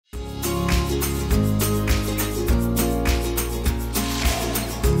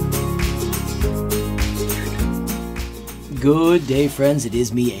Good day, friends. It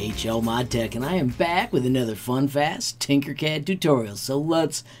is me, HLModTech, and I am back with another fun, fast Tinkercad tutorial. So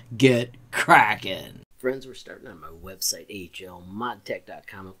let's get cracking. Friends, we're starting on my website,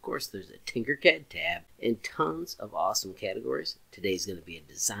 HLModTech.com. Of course, there's a Tinkercad tab and tons of awesome categories. Today's going to be a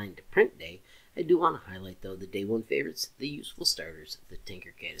design to print day. I do want to highlight, though, the day one favorites, the useful starters, the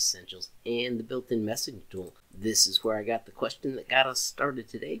Tinkercad essentials, and the built-in messaging tool. This is where I got the question that got us started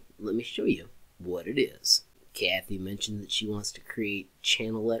today. Let me show you what it is. Cathy mentioned that she wants to create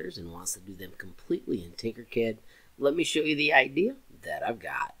channel letters and wants to do them completely in Tinkercad. Let me show you the idea that I've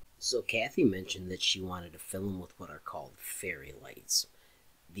got. So Cathy mentioned that she wanted to fill them with what are called fairy lights.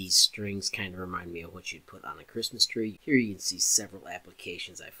 These strings kind of remind me of what you'd put on a Christmas tree. Here you can see several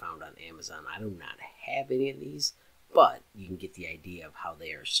applications I found on Amazon. I do not have any of these, but you can get the idea of how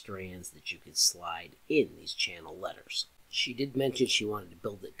they are strands that you could slide in these channel letters. She did mention she wanted to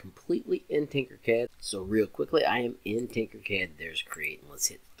build it completely in Tinkercad. So real quickly, I am in Tinkercad. There's Create, and let's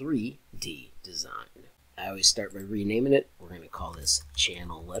hit 3D Design. I always start by renaming it. We're going to call this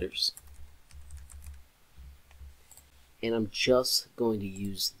Channel Letters. And I'm just going to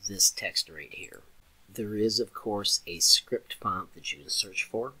use this text right here. There is, of course, a script font that you can search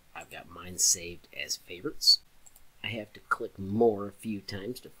for. I've got mine saved as favorites. I have to click more a few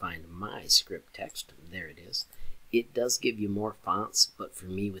times to find my script text. There it is. It does give you more fonts, but for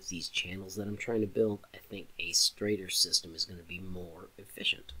me, with these channels that I'm trying to build, I think a straighter system is going to be more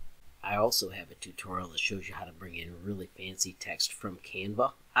efficient. I also have a tutorial that shows you how to bring in really fancy text from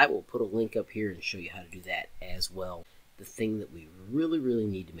Canva. I will put a link up here and show you how to do that as well. The thing that we really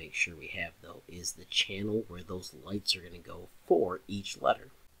need to make sure we have, though, is the channel where those lights are going to go for each letter.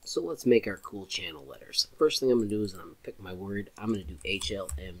 So let's make our cool channel letters. First thing I'm going to do is I'm going to pick my word. I'm going to do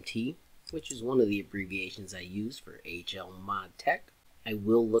HLMT, which is one of the abbreviations I use for HLModTech. I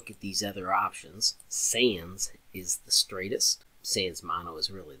will look at these other options. Sans is the straightest. Sans mono is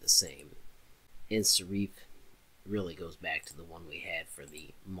really the same. And serif really goes back to the one we had for the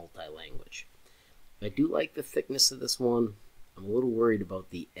multi-language. I do like the thickness of this one. I'm a little worried about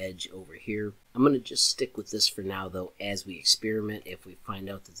the edge over here. I'm going to just stick with this for now, though. As we experiment, if we find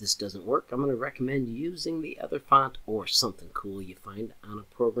out that this doesn't work, I'm going to recommend using the other font or something cool you find on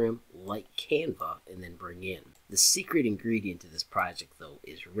a program like Canva and then bring in. The secret ingredient to this project, though,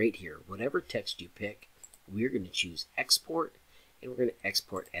 is right here. Whatever text you pick, we're going to choose export, and we're going to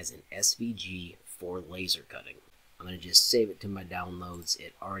export as an SVG for laser cutting. I'm going to just save it to my downloads.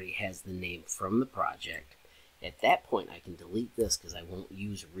 It already has the name from the project. At that point, I can delete this because I won't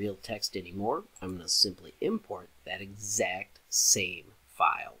use real text anymore. I'm going to simply import that exact same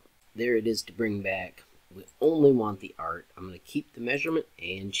file. There it is to bring back. We only want the art. I'm going to keep the measurement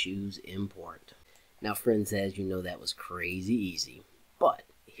and choose import. Now, friends, as you know, that was crazy easy. But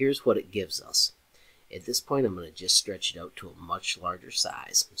here's what it gives us. At this point, I'm going to just stretch it out to a much larger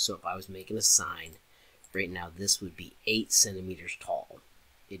size. So if I was making a sign, right now this would be 8 centimeters tall.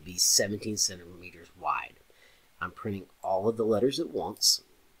 It'd be 17 centimeters wide. I'm printing all of the letters at once.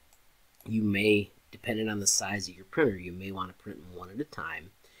 You may, depending on the size of your printer, you may want to print one at a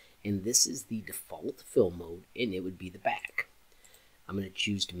time. And this is the default fill mode, and it would be the back. I'm going to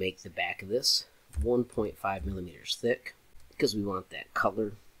choose to make the back of this 1.5 millimeters thick because we want that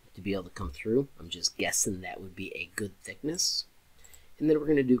color to be able to come through. I'm just guessing that would be a good thickness. And then we're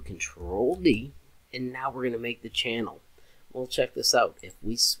going to do Control D, and now we're going to make the channel. Well, check this out. If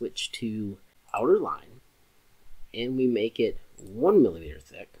we switch to outer line, and we make it 1 millimeter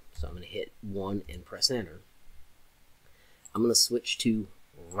thick, so I'm going to hit 1 and press enter. I'm going to switch to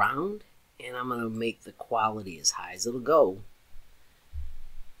round, and I'm going to make the quality as high as it'll go.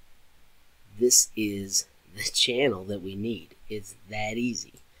 This is the channel that we need. It's that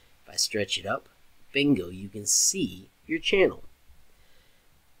easy. If I stretch it up, bingo, you can see your channel.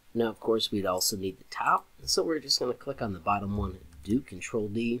 Now, of course, we'd also need the top, so we're just going to click on the bottom one, do Control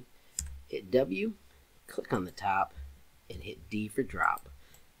D, hit W, click on the top, and hit D for drop.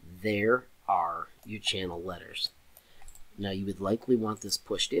 There are your channel letters. Now, you would likely want this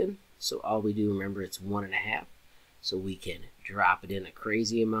pushed in, so all we do, remember, it's 1.5, so we can drop it in a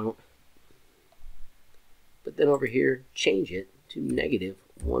crazy amount. But then over here, change it to negative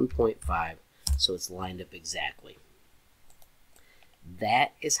 1.5, so it's lined up exactly.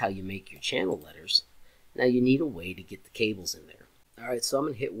 That is how you make your channel letters. Now you need a way to get the cables in there. Alright, so I'm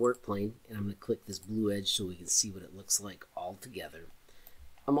going to hit work plane, and I'm going to click this blue edge so we can see what it looks like all together.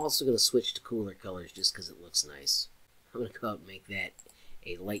 I'm also going to switch to cooler colors just because it looks nice. I'm going to go out and make that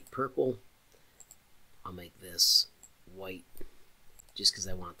a light purple. I'll make this white just because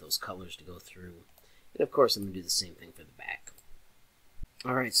I want those colors to go through. And of course I'm going to do the same thing for the back.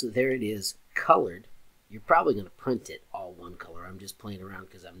 Alright, so there it is, colored. You're probably going to print it all all one color. I'm just playing around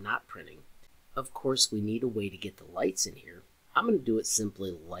because I'm not printing. Of course, we need a way to get the lights in here. I'm going to do it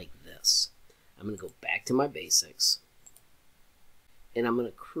simply like this. I'm going to go back to my basics, and I'm going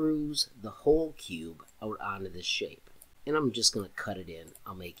to cruise the whole cube out onto this shape. And I'm just going to cut it in.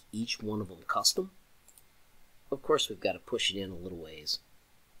 I'll make each one of them custom. Of course, we've got to push it in a little ways.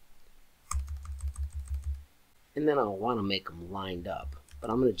 And then I'll want to make them lined up. But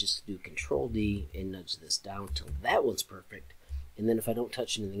I'm going to just do Control D and nudge this down till that one's perfect. And then if I don't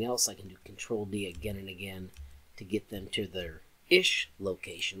touch anything else, I can do Control D again and again to get them to their ish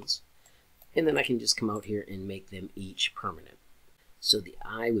locations. And then I can just come out here and make them each permanent. So the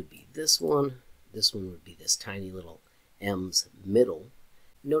eye would be this one would be this tiny little M's middle.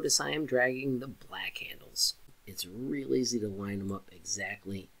 Notice I am dragging the black handles. It's real easy to line them up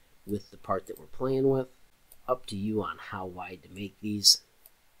exactly with the part that we're playing with. Up to you on how wide to make these.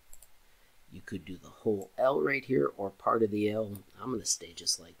 You could do the whole L right here or part of the L. I'm going to stay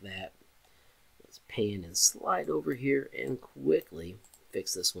just like that. Let's pan and slide over here and quickly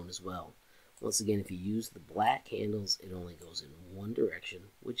fix this one as well. Once again, if you use the black handles, it only goes in one direction,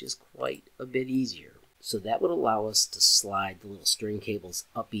 which is quite a bit easier. So that would allow us to slide the little string cables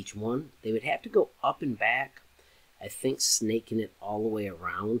up each one. They would have to go up and back. I think snaking it all the way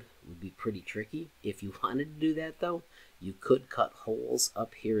around would be pretty tricky. If you wanted to do that though, you could cut holes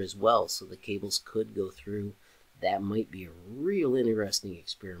up here as well so the cables could go through. That might be a real interesting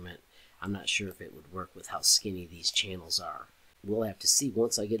experiment. I'm not sure if it would work with how skinny these channels are. We'll have to see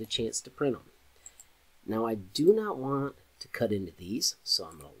once I get a chance to print them. Now I do not want to cut into these, so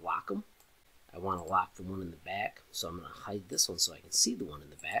I'm going to lock them. I want to lock the one in the back, so I'm going to hide this one so I can see the one in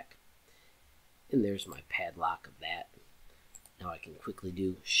the back. And there's my padlock of that. Now I can quickly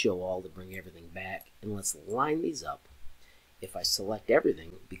do show all to bring everything back, and let's line these up. If I select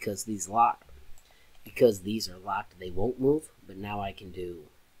everything, because these are locked, they won't move, but now I can do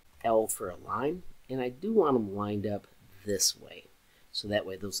L for a line, and I do want them lined up this way. So that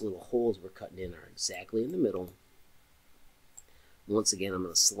way those little holes we're cutting in are exactly in the middle. Once again, I'm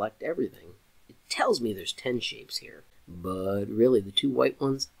going to select everything. It tells me there's 10 shapes here, but really the two white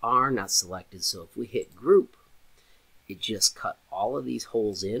ones are not selected. So if we hit group, it just cut all of these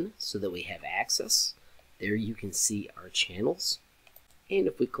holes in so that we have access. There you can see our channels. And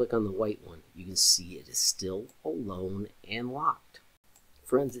if we click on the white one, you can see it is still alone and locked.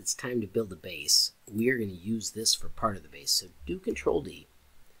 Friends, it's time to build a base. We are going to use this for part of the base. So do Control D.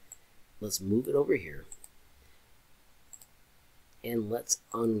 Let's move it over here. And let's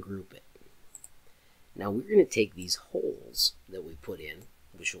ungroup it. Now we're going to take these holes that we put in,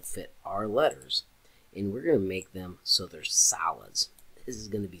 which will fit our letters, and we're going to make them so they're solids. This is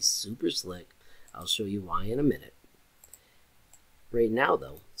going to be super slick. I'll show you why in a minute. Right now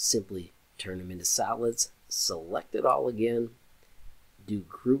though, simply turn them into solids, select it all again, do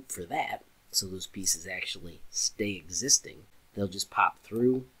group for that, so those pieces actually stay existing. They'll just pop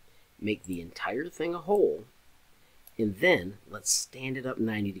through, make the entire thing a hole, and then let's stand it up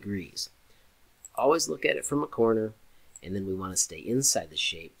 90 degrees. Always look at it from a corner, and then we want to stay inside the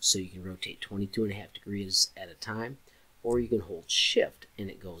shape, so you can rotate 22.5 degrees at a time, or you can hold shift and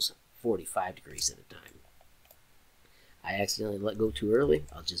it goes 45 degrees at a time. I accidentally let go too early.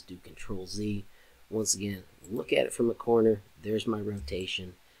 I'll just do Control Z. Once again, look at it from a corner. There's my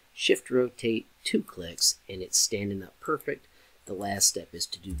rotation. Shift rotate, 2 clicks, and it's standing up perfect. The last step is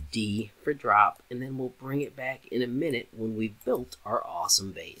to do D for drop, and then we'll bring it back in a minute when we've built our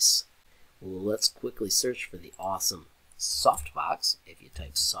awesome base. Well, let's quickly search for the awesome softbox. If you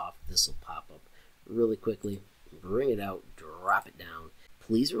type soft, this will pop up really quickly. Bring it out, drop it down.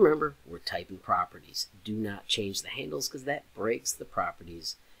 Please remember, we're typing properties. Do not change the handles because that breaks the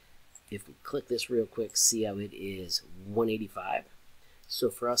properties. If we click this real quick, see how it is 185. So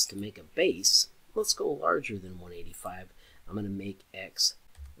for us to make a base, let's go larger than 185. I'm going to make X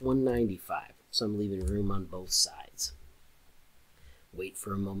 195. So I'm leaving room on both sides. Wait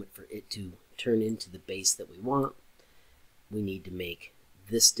for a moment for it to turn into the base that we want. We need to make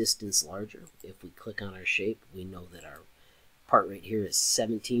this distance larger. If we click on our shape, we know that our part right here is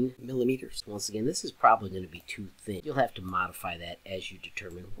 17 millimeters. Once again, this is probably going to be too thin. You'll have to modify that as you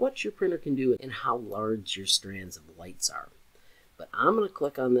determine what your printer can do and how large your strands of lights are. But I'm going to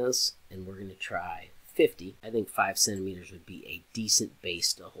click on this and we're going to try 50. I think 5 centimeters would be a decent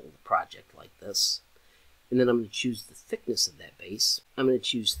base to hold a project like this. And then I'm going to choose the thickness of that base. I'm going to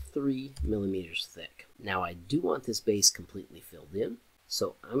choose 3 millimeters thick. Now I do want this base completely filled in,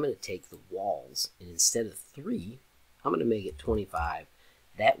 so I'm going to take the walls and instead of 3, I'm going to make it 25.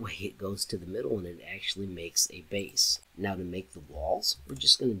 That way it goes to the middle and it actually makes a base. Now to make the walls, we're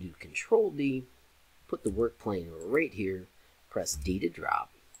just going to do Control D, put the work plane right here, press D to drop,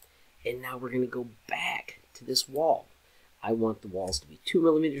 and now we're going to go back to this wall. I want the walls to be 2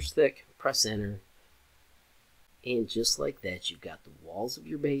 millimeters thick, press enter, and just like that you've got the walls of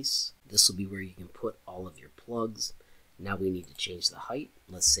your base. This will be where you can put all of your plugs. Now we need to change the height.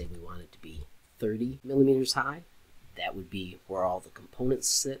 Let's say we want it to be 30 millimeters high. That would be where all the components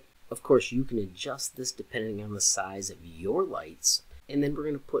sit. Of course, you can adjust this depending on the size of your lights. And then we're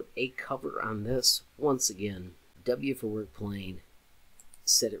going to put a cover on this. Once again, W for work plane,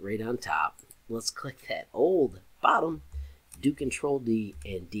 set it right on top. Let's click that old bottom, do Control D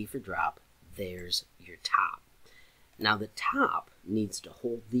and D for drop. There's your top. Now the top needs to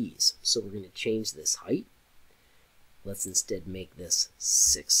hold these, so we're going to change this height. Let's instead make this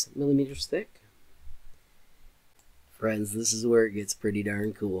 6 millimeters thick. Friends, this is where it gets pretty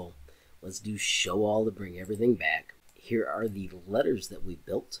darn cool. Let's do show all to bring everything back. Here are the letters that we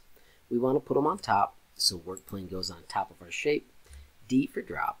built. We want to put them on top, so work plane goes on top of our shape. D for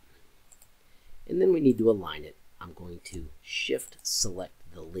drop. And then we need to align it. I'm going to shift select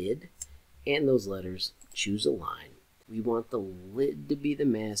the lid and those letters, choose align. We want the lid to be the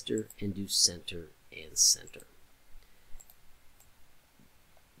master and do center and center.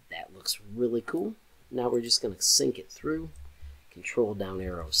 That looks really cool. Now we're just going to sync it through. Control down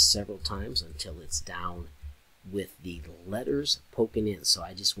arrow several times until it's down with the letters poking in. So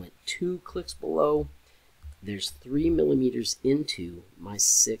I just went 2 clicks below. There's 3 millimeters into my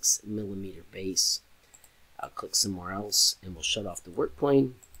 6 millimeter base. I'll click somewhere else and we'll shut off the work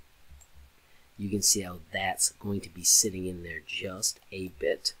plane. You can see how that's going to be sitting in there just a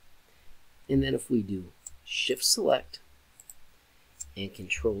bit. And then if we do shift select and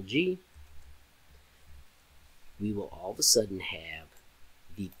Control G, we will all of a sudden have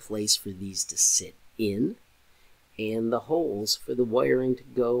the place for these to sit in and the holes for the wiring to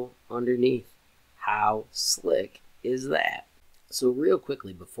go underneath. How slick is that? So real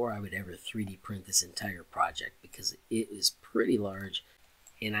quickly, before I would ever 3D print this entire project, because it is pretty large,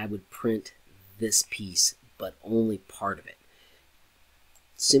 and I would print this piece, but only part of it.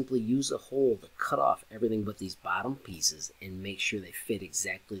 Simply use a hole to cut off everything but these bottom pieces and make sure they fit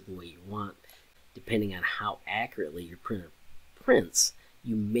exactly the way you want. Depending on how accurately your printer prints,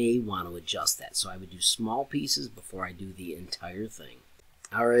 you may want to adjust that. So I would do small pieces before I do the entire thing.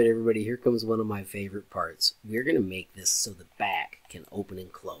 Alright everybody, here comes one of my favorite parts. We're going to make this so the back can open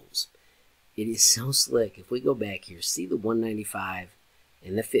and close. It is so slick. If we go back here, see the 195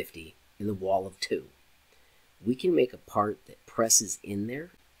 and the 50 and the wall of 2. We can make a part that presses in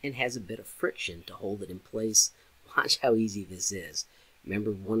there and has a bit of friction to hold it in place. Watch how easy this is.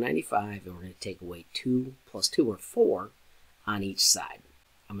 Remember 195, and we're going to take away 2 plus 2 or 4 on each side.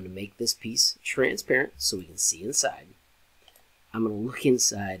 I'm going to make this piece transparent so we can see inside. I'm going to look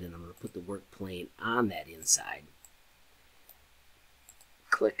inside and I'm going to put the work plane on that inside.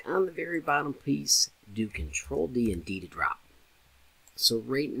 Click on the very bottom piece, do Control D and D to drop. So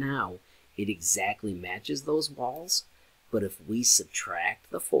right now it exactly matches those walls, but if we subtract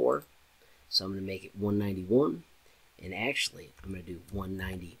the 4, so I'm going to make it 191, and actually I'm going to do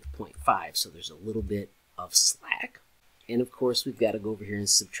 190.5, so there's a little bit of slack. And of course we've got to go over here and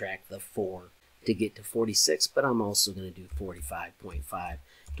subtract the 4 to get to 46, but I'm also going to do 45.5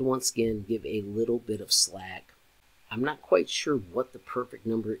 to once again give a little bit of slack. I'm not quite sure what the perfect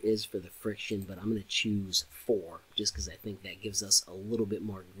number is for the friction, but I'm going to choose 4 just because I think that gives us a little bit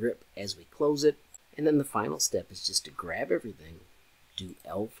more grip as we close it. And then the final step is just to grab everything, do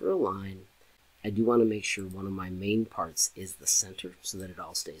L for align. I do want to make sure one of my main parts is the center so that it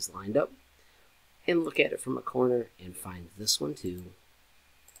all stays lined up. And look at it from a corner and find this one too.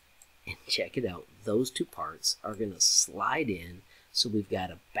 And check it out, those 2 parts are going to slide in so we've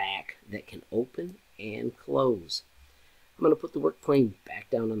got a back that can open and close. I'm going to put the work plane back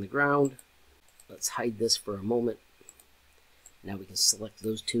down on the ground. Let's hide this for a moment. Now we can select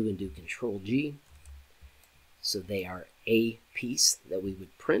those 2 and do Control G. So they are a piece that we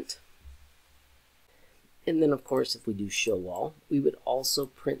would print. And then of course if we do show all, we would also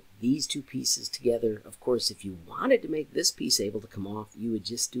print these 2 pieces together. Of course if you wanted to make this piece able to come off, you would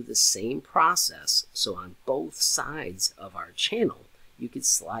just do the same process. So on both sides of our channel, you could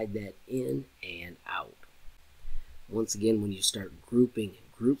slide that in and out. Once again, when you start grouping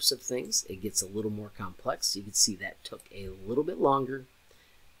groups of things, it gets a little more complex. You can see that took a little bit longer.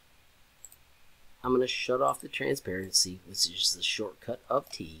 I'm going to shut off the transparency, which is just the shortcut of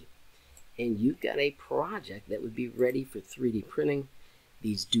T. And you've got a project that would be ready for 3D printing.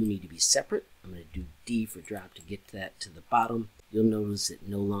 These do need to be separate. I'm going to do D for drop to get that to the bottom. You'll notice it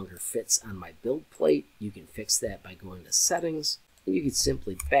no longer fits on my build plate. You can fix that by going to settings, And you could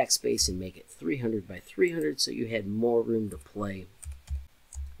simply backspace and make it 300 by 300 so you had more room to play.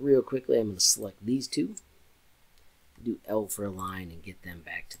 Real quickly, I'm going to select these two, do L for a line and get them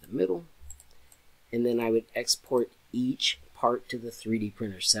back to the middle. And then I would export each part to the 3D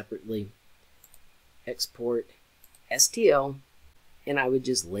printer separately. Export STL, and I would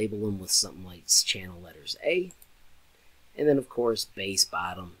just label them with something like channel letters A. And then of course base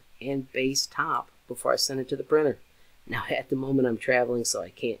bottom and base top before I send it to the printer. Now at the moment I'm traveling so I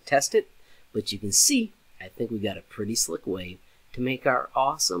can't test it, but you can see I think we got a pretty slick way to make our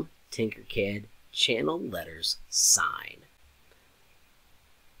awesome Tinkercad channel letters sign.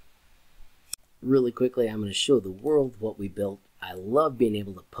 Really quickly I'm going to show the world what we built. I love being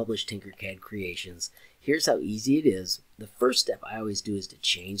able to publish Tinkercad creations. Here's how easy it is. The first step I always do is to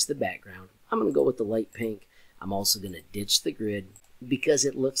change the background. I'm going to go with the light pink. I'm also going to ditch the grid because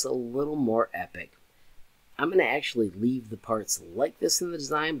it looks a little more epic. I'm going to actually leave the parts like this in the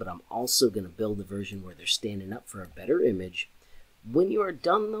design, but I'm also going to build a version where they're standing up for a better image. When you are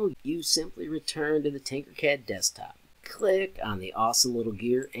done though, you simply return to the Tinkercad desktop. Click on the awesome little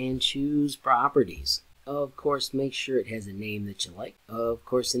gear and choose properties. Of course, make sure it has a name that you like. Of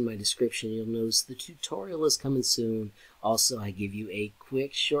course, in my description, you'll notice the tutorial is coming soon. Also, I give you a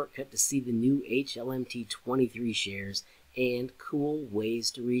quick shortcut to see the new HLMT23 shares and cool ways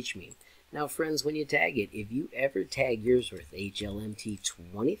to reach me. Now, friends, when you tag it, if you ever tag yours with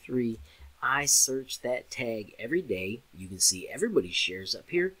HLMT23, I search that tag every day. You can see everybody's shares up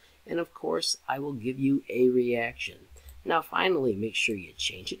here. And of course, I will give you a reaction. Now, finally, make sure you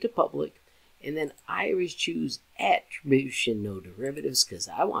change it to public. And then I always choose attribution no derivatives because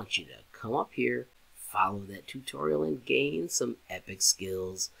I want you to come up here, follow that tutorial, and gain some epic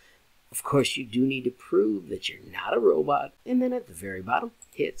skills. Of course, you do need to prove that you're not a robot. And then at the very bottom,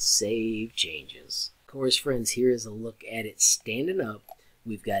 hit Save Changes. Of course, friends, here is a look at it standing up.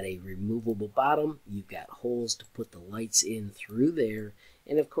 We've got a removable bottom. You've got holes to put the lights in through there.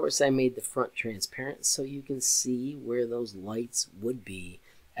 And of course, I made the front transparent so you can see where those lights would be.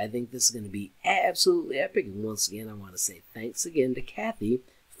 I think this is going to be absolutely epic. And once again, I want to say thanks again to Cathy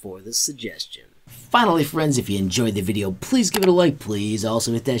for the suggestion. Finally, friends, if you enjoyed the video, please give it a like. Please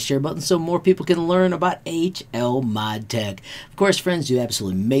also hit that share button so more people can learn about HLModTech. Of course, friends, you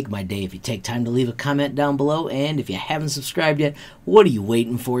absolutely make my day if you take time to leave a comment down below. And if you haven't subscribed yet, what are you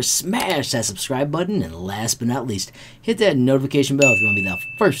waiting for? Smash that subscribe button. And last but not least, hit that notification bell if you want to be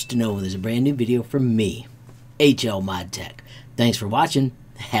the first to know when there's a brand new video from me, HLModTech. Thanks for watching.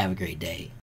 Have a great day.